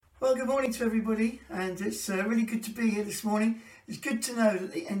Well, good morning to everybody, and it's really good to be here this morning. It's good to know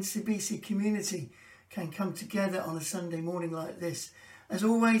that the NCBC community can come together on a Sunday morning like this. As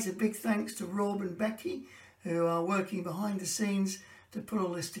always, a big thanks to Rob and Becky, who are working behind the scenes to put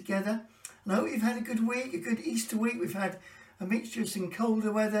all this together. And I hope you've had a good week, a good Easter week. We've had a mixture of some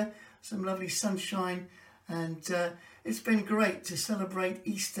colder weather, some lovely sunshine, and it's been great to celebrate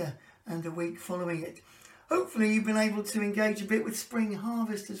Easter and the week following it. Hopefully you've been able to engage a bit with Spring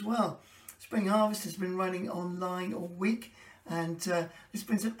Harvest as well. Spring Harvest has been running online all week, and there's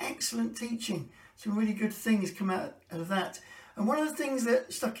been some excellent teaching. Some really good things come out of that. And one of the things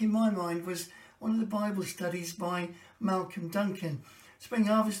that stuck in my mind was one of the Bible studies by Malcolm Duncan. Spring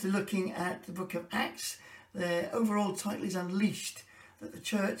Harvest are looking at the book of Acts. Their overall title is Unleashed, that the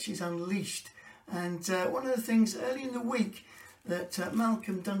church is unleashed. And one of the things early in the week that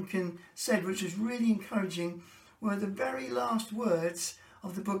Malcolm Duncan said, which was really encouraging, were the very last words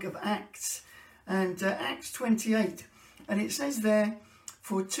of the book of Acts, and Acts 28. And it says there,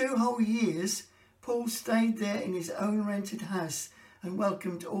 for 2 whole years, Paul stayed there in his own rented house and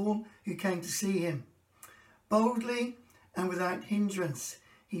welcomed all who came to see him. Boldly and without hindrance,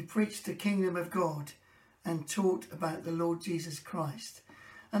 he preached the kingdom of God and taught about the Lord Jesus Christ.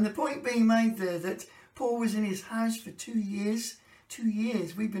 And the point being made there that Paul was in his house for 2 years. 2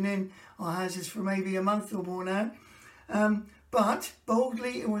 years. We've been in our houses for maybe a month or more now. But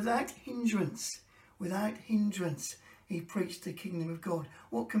boldly and without hindrance, he preached the kingdom of God.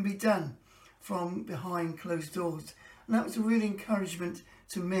 What can be done from behind closed doors? And that was a real encouragement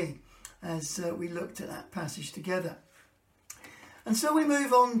to me as we looked at that passage together. And so we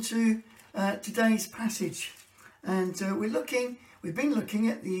move on to today's passage. And we've been looking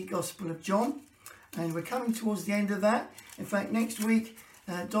at the Gospel of John. And we're coming towards the end of that. In fact, next week,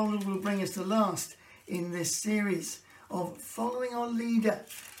 Donald will bring us the last in this series of following our leader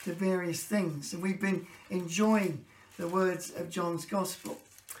to various things. And we've been enjoying the words of John's Gospel.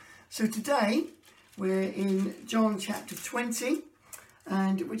 So today, we're in John chapter 20,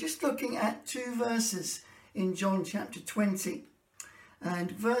 and we're just looking at 2 verses in John chapter 20,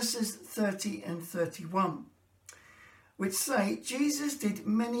 and verses 30 and 31. Which say, Jesus did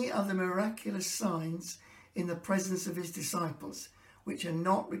many other miraculous signs in the presence of his disciples, which are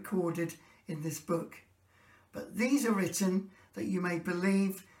not recorded in this book. But these are written that you may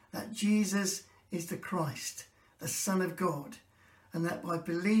believe that Jesus is the Christ, the Son of God, and that by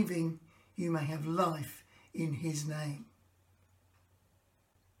believing you may have life in his name.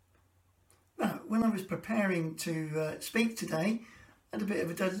 Now, when I was preparing to speak today, I had a bit of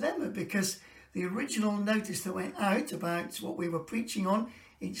a dilemma because the original notice that went out about what we were preaching on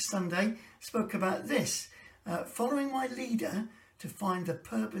each Sunday spoke about this, following my leader to find the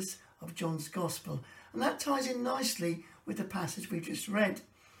purpose of John's Gospel. And that ties in nicely with the passage we've just read.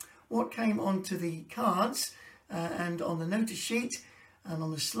 What came onto the cards and on the notice sheet and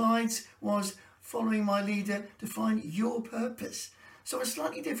on the slides was following my leader to find your purpose. So a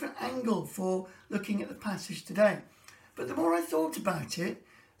slightly different angle for looking at the passage today. But the more I thought about it,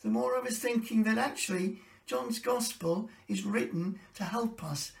 the more I was thinking that actually John's Gospel is written to help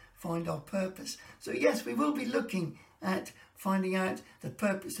us find our purpose. So yes, we will be looking at finding out the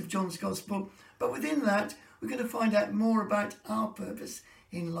purpose of John's Gospel, but within that, we're going to find out more about our purpose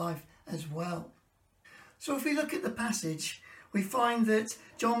in life as well. So if we look at the passage, we find that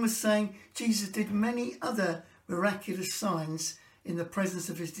John was saying Jesus did many other miraculous signs in the presence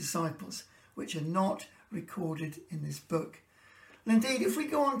of his disciples, which are not recorded in this book. And indeed, if we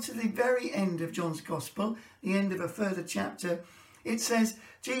go on to the very end of John's Gospel, the end of a further chapter, it says,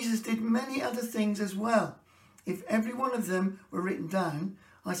 Jesus did many other things as well. If every one of them were written down,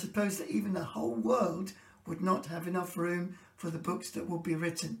 I suppose that even the whole world would not have enough room for the books that will be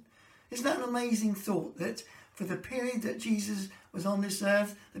written. Isn't that an amazing thought, that for the period that Jesus was on this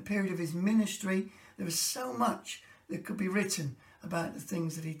earth, the period of his ministry, there was so much that could be written about the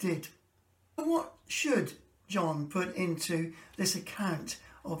things that he did. But what should John put into this account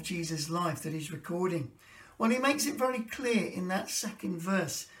of Jesus' life that he's recording? Well, he makes it very clear in that second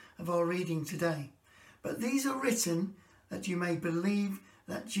verse of our reading today. But these are written that you may believe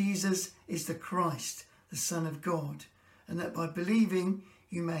that Jesus is the Christ, the Son of God, and that by believing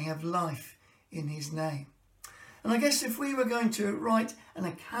you may have life in his name. And I guess if we were going to write an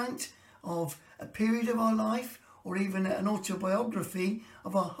account of a period of our life, or even an autobiography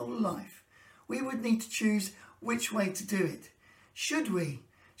of our whole life, we would need to choose which way to do it. Should we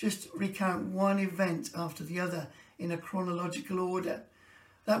just recount one event after the other in a chronological order?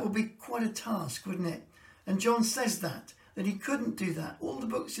 That would be quite a task, wouldn't it? And John says that he couldn't do that. All the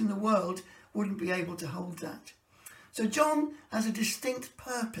books in the world wouldn't be able to hold that. So John has a distinct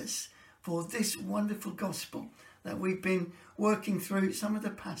purpose for this wonderful gospel that we've been working through some of the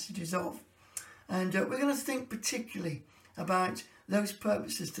passages of. And we're going to think particularly about those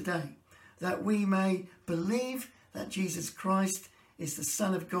purposes today, that we may believe that Jesus Christ is the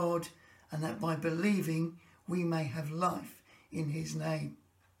Son of God, and that by believing we may have life in his name.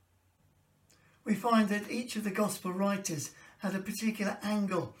 We find that each of the gospel writers had a particular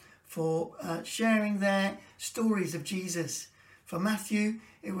angle for sharing their stories of Jesus. For Matthew,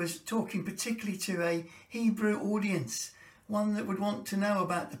 it was talking particularly to a Hebrew audience, one that would want to know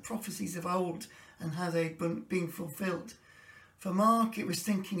about the prophecies of old and how they'd been fulfilled. For Mark, it was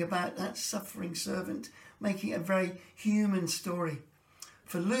thinking about that suffering servant, making it a very human story.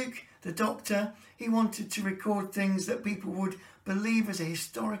 For Luke, the doctor, he wanted to record things that people would believe as a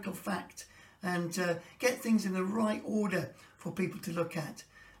historical fact and get things in the right order for people to look at.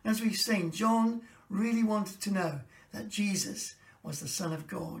 As we've seen, John really wanted to know that Jesus was the Son of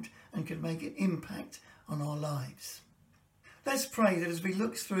God and could make an impact on our lives. Let's pray that as we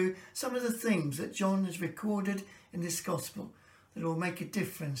look through some of the themes that John has recorded in this gospel, that it will make a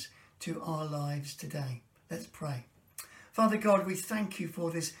difference to our lives today. Let's pray. Father God, we thank you for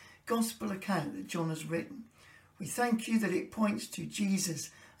this gospel account that John has written. We thank you that it points to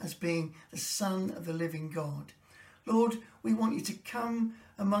Jesus as being the Son of the living God. Lord, we want you to come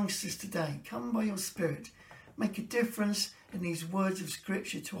amongst us today. Come by your Spirit. Make a difference in these words of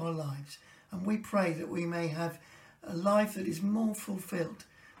Scripture to our lives. And we pray that we may have a life that is more fulfilled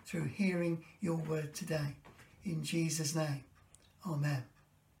through hearing your word today. In Jesus' name, amen.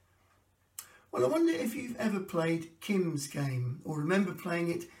 Well, I wonder if you've ever played Kim's Game or remember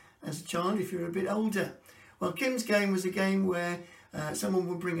playing it as a child if you're a bit older. Well, Kim's Game was a game where someone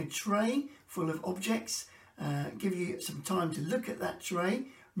would bring a tray full of objects, give you some time to look at that tray,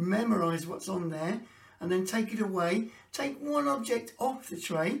 memorise what's on there, and then take it away. Take one object off the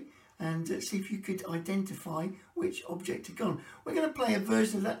tray and see if you could identify which object had gone. We're going to play a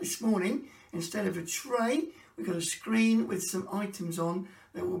version of that this morning. Instead of a tray, we've got a screen with some items on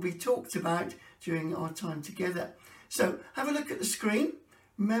that will be talked about during our time together. So have a look at the screen,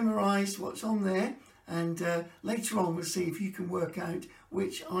 memorise what's on there, and later on we'll see if you can work out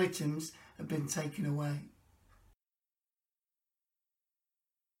which items have been taken away.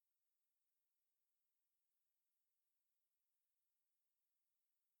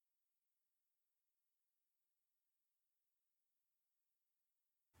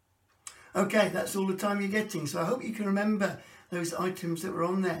 Okay, that's all the time you're getting, so I hope you can remember those items that were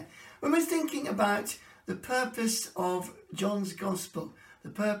on there. When we're thinking about the purpose of John's Gospel, the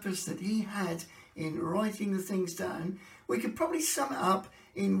purpose that he had in writing the things down, we could probably sum it up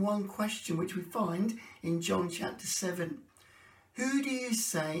in one question, which we find in John chapter 7. Who do you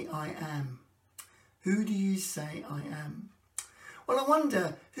say I am? Who do you say I am? Well, I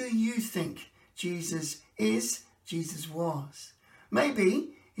wonder who you think Jesus is, Jesus was.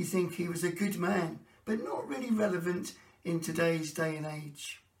 Maybe you think he was a good man, but not really relevant in today's day and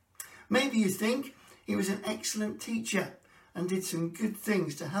age. Maybe you think he was an excellent teacher and did some good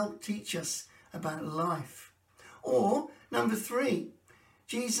things to help teach us about life. Or, number 3,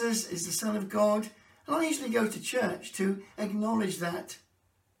 Jesus is the Son of God, and I usually go to church to acknowledge that.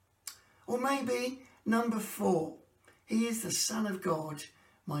 Or maybe, number 4, he is the Son of God,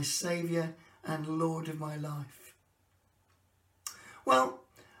 my Saviour and Lord of my life. Well,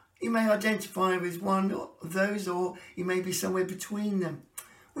 you may identify with one of those, or you may be somewhere between them.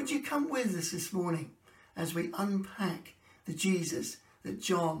 Would you come with us this morning as we unpack the Jesus that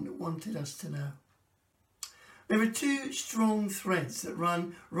John wanted us to know? There are 2 strong threads that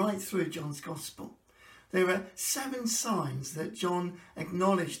run right through John's Gospel. There are 7 signs that John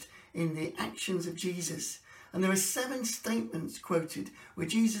acknowledged in the actions of Jesus. And there are 7 statements quoted where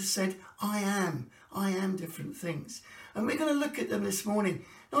Jesus said, I am different things. And we're going to look at them this morning,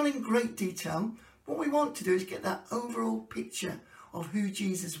 not in great detail. What we want to do is get that overall picture of who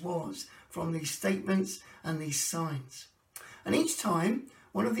Jesus was from these statements and these signs. And each time,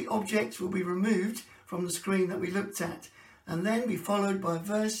 one of the objects will be removed from the screen that we looked at, and then be followed by a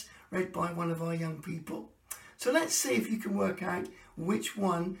verse read by one of our young people. So let's see if you can work out which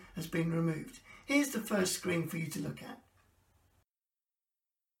one has been removed. Here's the first screen for you to look at.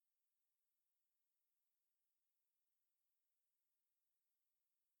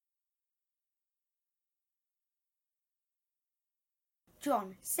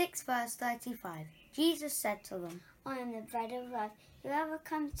 John 6 verse 35. Jesus said to them, I am the bread of life. Whoever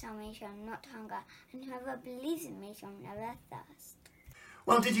comes to me shall not hunger, and whoever believes in me shall never thirst.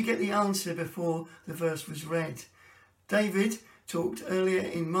 Well, did you get the answer before the verse was read? David talked earlier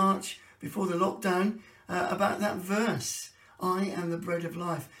in March, before the lockdown, about that verse, I am the bread of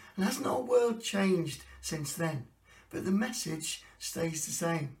life. And hasn't our world changed since then? But the message stays the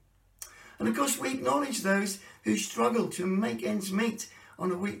same. And of course, we acknowledge those who struggle to make ends meet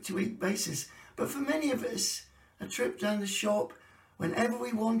on a week-to-week basis. But for many of us, a trip down the shop whenever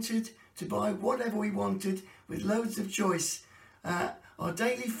we wanted, to buy whatever we wanted with loads of choice, our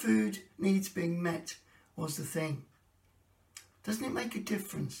daily food needs being met was the thing. Doesn't it make a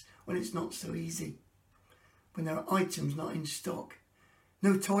difference when it's not so easy? When there are items not in stock,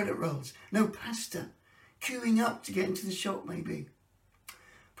 no toilet rolls, no pasta, queuing up to get into the shop maybe.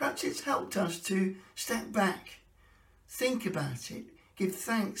 Perhaps it's helped us to step back, think about it, give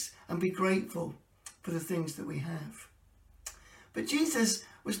thanks and be grateful for the things that we have. But Jesus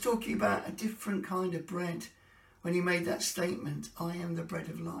was talking about a different kind of bread when he made that statement, I am the bread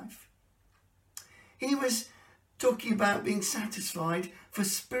of life. He was talking about being satisfied for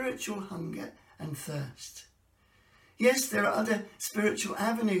spiritual hunger and thirst. Yes, there are other spiritual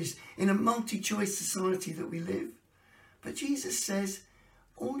avenues in a multi-choice society that we live. But Jesus says,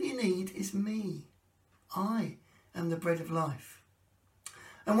 all you need is me. I am the bread of life.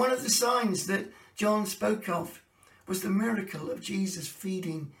 And one of the signs that John spoke of was the miracle of Jesus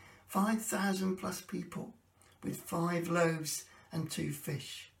feeding 5,000 plus people with 5 loaves and 2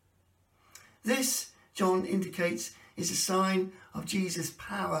 fish. This, John indicates, is a sign of Jesus'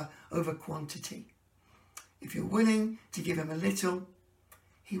 power over quantity. If you're willing to give him a little,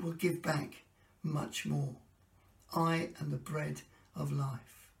 he will give back much more. I am the bread of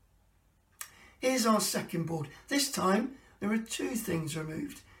life. Here's our second board. This time there are 2 things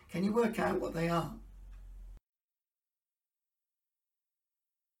removed. Can you work out what they are?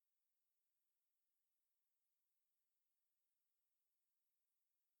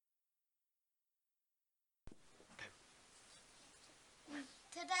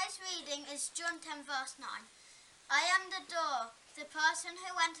 Today's reading is John 10 verse 9. I am the door. The person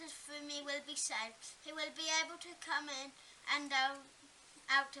who enters through me will be saved. He will be able to come in and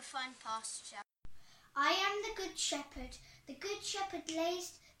out to find pasture. I am the good shepherd. The good shepherd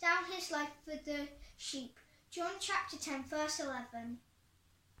lays down his life for the sheep. John chapter 10 verse 11.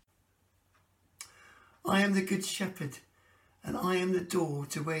 I am the good shepherd, and I am the door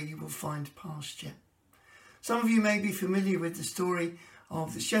to where you will find pasture. Some of you may be familiar with the story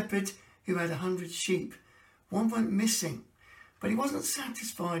of the shepherd who had 100 sheep. One went missing, but he wasn't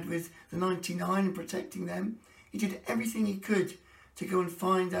satisfied with the 99 and protecting them. He did everything he could to go and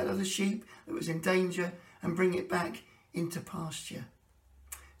find that other sheep that was in danger and bring it back into pasture.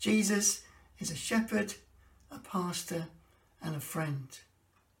 Jesus is a shepherd, a pastor, and a friend.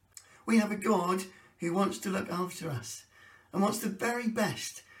 We have a God who wants to look after us and wants the very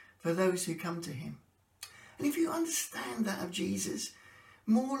best for those who come to him. And if you understand that of Jesus,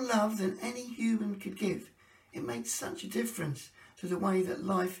 more love than any human could give, it makes such a difference to the way that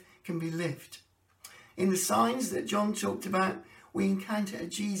life can be lived. In the signs that John talked about, we encounter a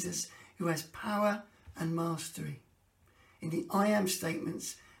Jesus who has power and mastery. In the I am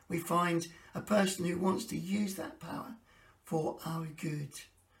statements, we find a person who wants to use that power for our good.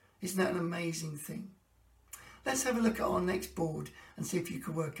 Isn't that an amazing thing? Let's have a look at our next board and see if you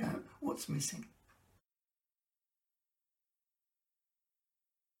can work out what's missing.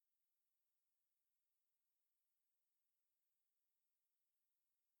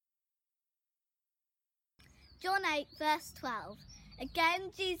 John 8 verse 12.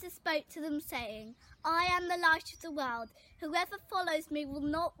 Again Jesus spoke to them saying, I am the light of the world. Whoever follows me will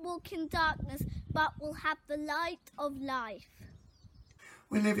not walk in darkness, but will have the light of life.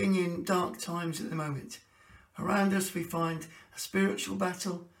 We're living in dark times at the moment. Around us we find a spiritual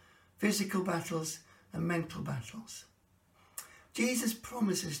battle, physical battles and mental battles. Jesus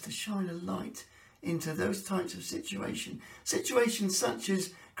promises to shine a light into those types of situations such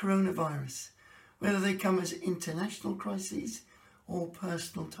as coronavirus, whether they come as international crises or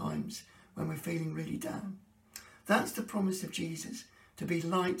personal times when we're feeling really down. That's the promise of Jesus, to be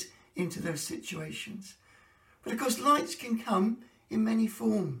light into those situations. But of course, lights can come in many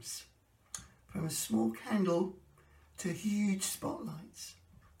forms, from a small candle to huge spotlights.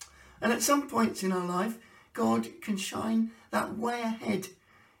 And at some points in our life, God can shine that way ahead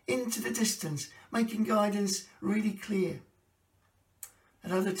into the distance, making guidance really clear.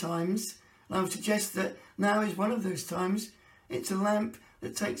 At other times, and I would suggest that now is one of those times, it's a lamp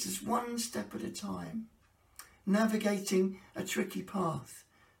that takes us one step at a time, navigating a tricky path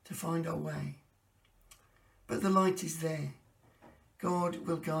to find our way. But the light is there. God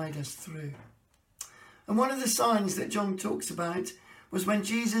will guide us through. And one of the signs that John talks about was when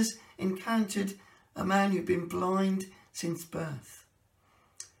Jesus encountered a man who'd been blind since birth.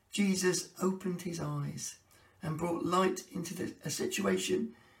 Jesus opened his eyes and brought light into a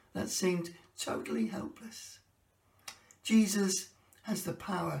situation that seemed totally helpless. Jesus has the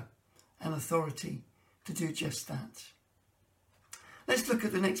power and authority to do just that. Let's look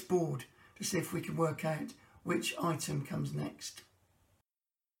at the next board to see if we can work out which item comes next.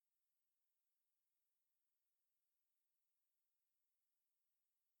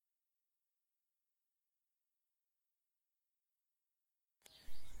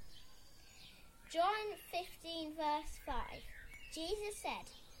 John 15 verse 5. Jesus said,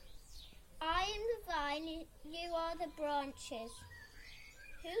 I am the vine, you are the branches.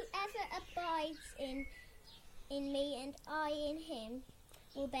 Whoever abides in me and I in him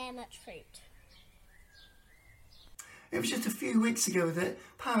will bear much fruit. It was just a few weeks ago that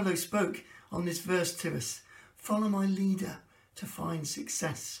Paolo spoke on this verse to us. Follow my leader to find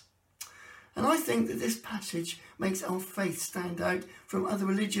success. And I think that this passage makes our faith stand out from other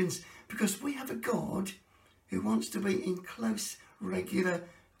religions because we have a God who wants to be in close, regular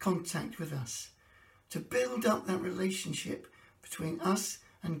contact with us, to build up that relationship between us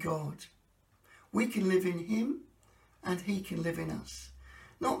and God. We can live in him and he can live in us.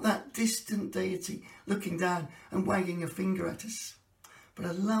 Not that distant deity looking down and wagging a finger at us, but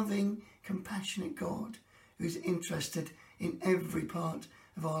a loving, compassionate God who's interested in every part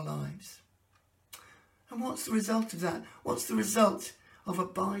of our lives. And what's the result of that? What's the result of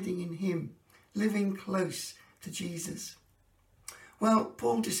abiding in him, living close to Jesus? Well,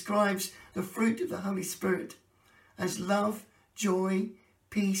 Paul describes the fruit of the Holy Spirit as love, joy,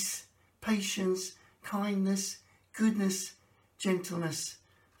 peace, patience, kindness, goodness, gentleness,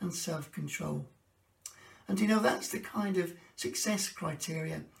 and self-control. And you know, that's the kind of success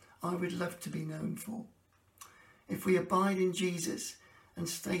criteria I would love to be known for. If we abide in Jesus and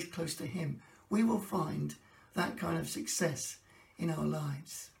stay close to him, we will find that kind of success in our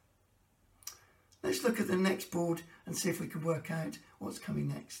lives. Let's look at the next board and see if we can work out what's coming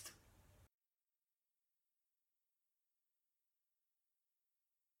next.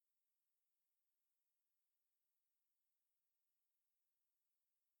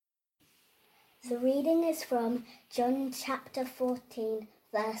 The reading is from John chapter 14,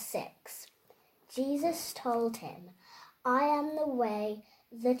 verse 6. Jesus told him, I am the way,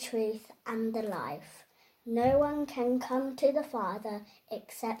 the truth, and the life. No one can come to the Father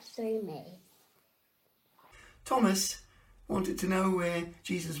except through me. Thomas wanted to know where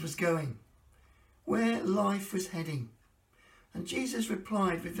Jesus was going, where life was heading. And Jesus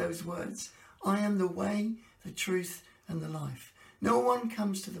replied with those words, I am the way, the truth, and the life. No one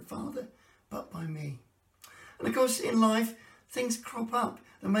comes to the Father but by me. And of course, in life, things crop up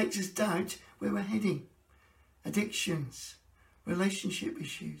that makes us doubt where we're heading. Addictions, relationship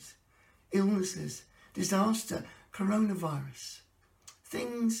issues, illnesses, disaster, coronavirus,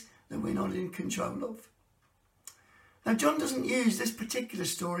 things that we're not in control of. Now, John doesn't use this particular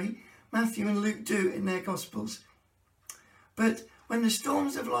story. Matthew and Luke do in their Gospels. But when the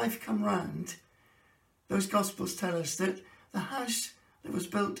storms of life come round, those Gospels tell us that the house that was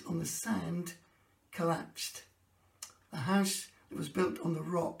built on the sand collapsed. The house that was built on the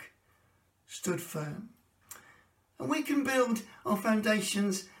rock stood firm. And we can build our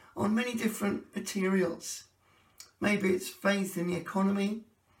foundations on many different materials. Maybe it's faith in the economy,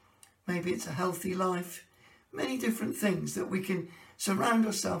 maybe it's a healthy life, many different things that we can surround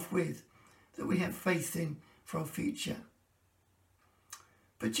ourselves with, that we have faith in for our future.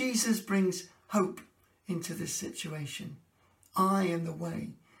 But Jesus brings hope into this situation. I am the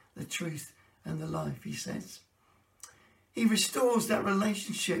way, the truth, and the life, he says. He restores that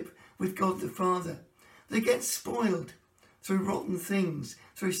relationship with God the Father that gets spoiled through rotten things,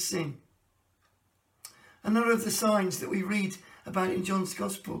 through sin. Another of the signs that we read about in John's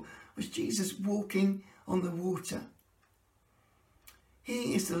Gospel was Jesus walking on the water.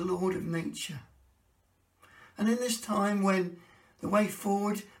 He is the Lord of nature. And in this time when the way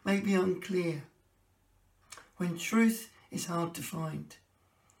forward may be unclear, when truth is hard to find,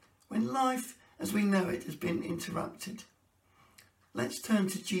 when life as we know it has been interrupted, let's turn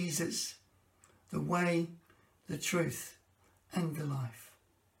to Jesus, the way, the truth, and the life.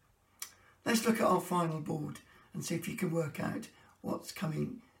 Let's look at our final board and see if you can work out what's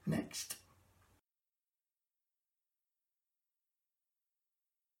coming next.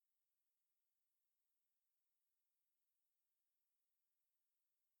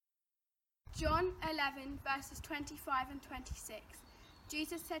 John 11 verses 25 and 26.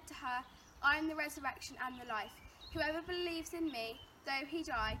 Jesus said to her, I am the resurrection and the life. Whoever believes in me, though he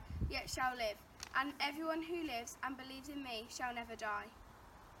die, yet shall live. And everyone who lives and believes in me shall never die.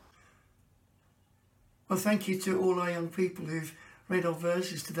 Well, thank you to all our young people who've read our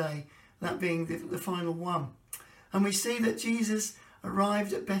verses today, that being the final one. And we see that Jesus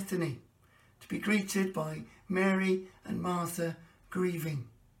arrived at Bethany to be greeted by Mary and Martha grieving.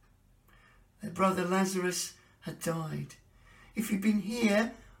 Their brother Lazarus had died. If he'd been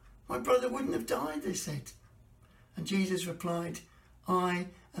here, my brother wouldn't have died, they said. And Jesus replied, I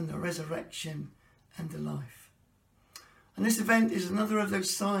am the resurrection and the life. And this event is another of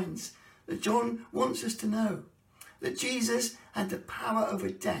those signs that John wants us to know, that Jesus had the power over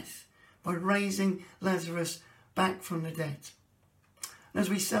death by raising Lazarus back from the dead. And as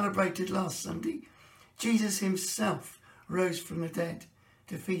we celebrated last Sunday, Jesus himself rose from the dead,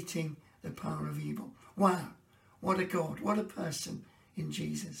 defeating the power of evil. Wow, what a God, what a person in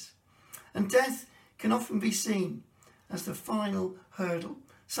Jesus. And death can often be seen as the final hurdle,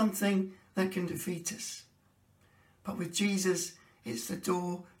 something that can defeat us. But with Jesus, it's the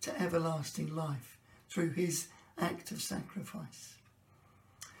door to everlasting life through his act of sacrifice.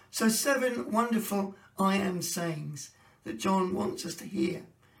 So 7 wonderful I am sayings that John wants us to hear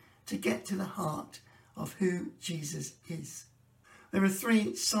to get to the heart of who Jesus is. There are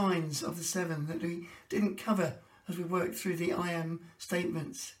 3 signs of the 7 that we didn't cover as we worked through the I am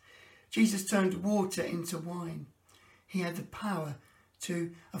statements. Jesus turned water into wine. He had the power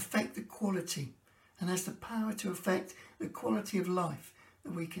to affect the quality and has the power to affect the quality of life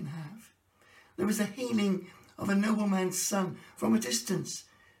that we can have. There was a healing of a nobleman's son from a distance.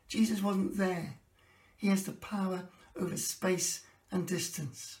 Jesus wasn't there. He has the power over space and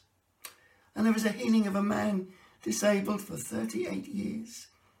distance. And there was a healing of a man disabled for 38 years.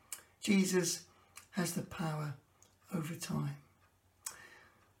 Jesus has the power over time.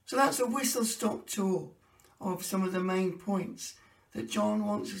 So that's a whistle-stop tour of some of the main points that John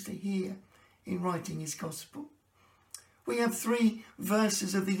wants us to hear in writing his gospel. We have 3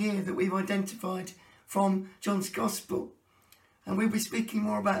 verses of the year that we've identified from John's gospel, and we'll be speaking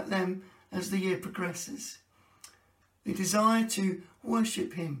more about them as the year progresses. The desire to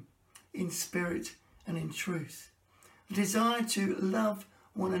worship him in spirit and in truth, the desire to love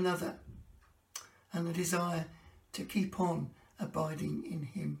one another, and the desire to keep on abiding in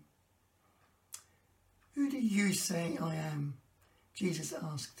him. Who do you say I am? Jesus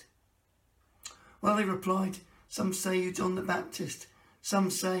asked. Well, they replied, some say you're John the Baptist, some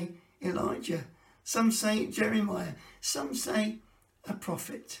say Elijah, some say Jeremiah, some say a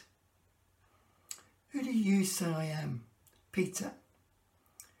prophet. Who do you say I am? Peter.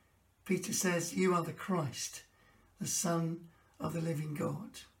 Peter says, you are the Christ, the Son of the living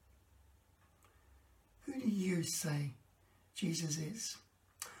God. Who do you say Jesus is?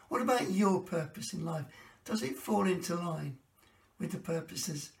 What about your purpose in life? Does it fall into line with the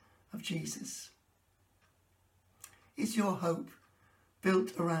purposes of Jesus? Is your hope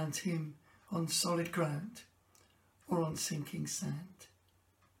built around him on solid ground or on sinking sand?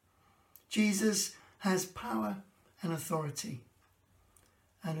 Jesus has power and authority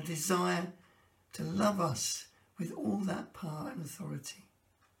and a desire to love us with all that power and authority.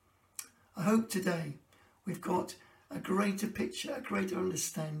 I hope today we've got a greater picture, a greater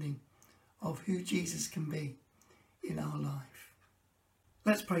understanding of who Jesus can be in our life.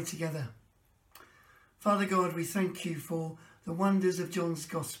 Let's pray together. Father God, we thank you for the wonders of John's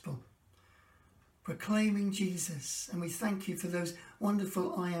Gospel, proclaiming Jesus, and we thank you for those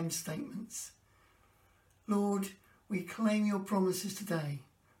wonderful I am statements. Lord, we claim your promises today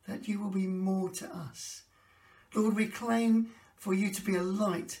that you will be more to us. Lord, we claim for you to be a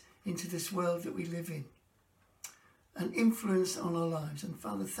light into this world that we live in, an influence on our lives. And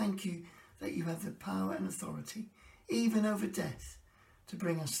Father, thank you that you have the power and authority, even over death, to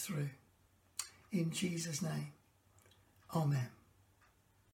bring us through. In Jesus' name, amen.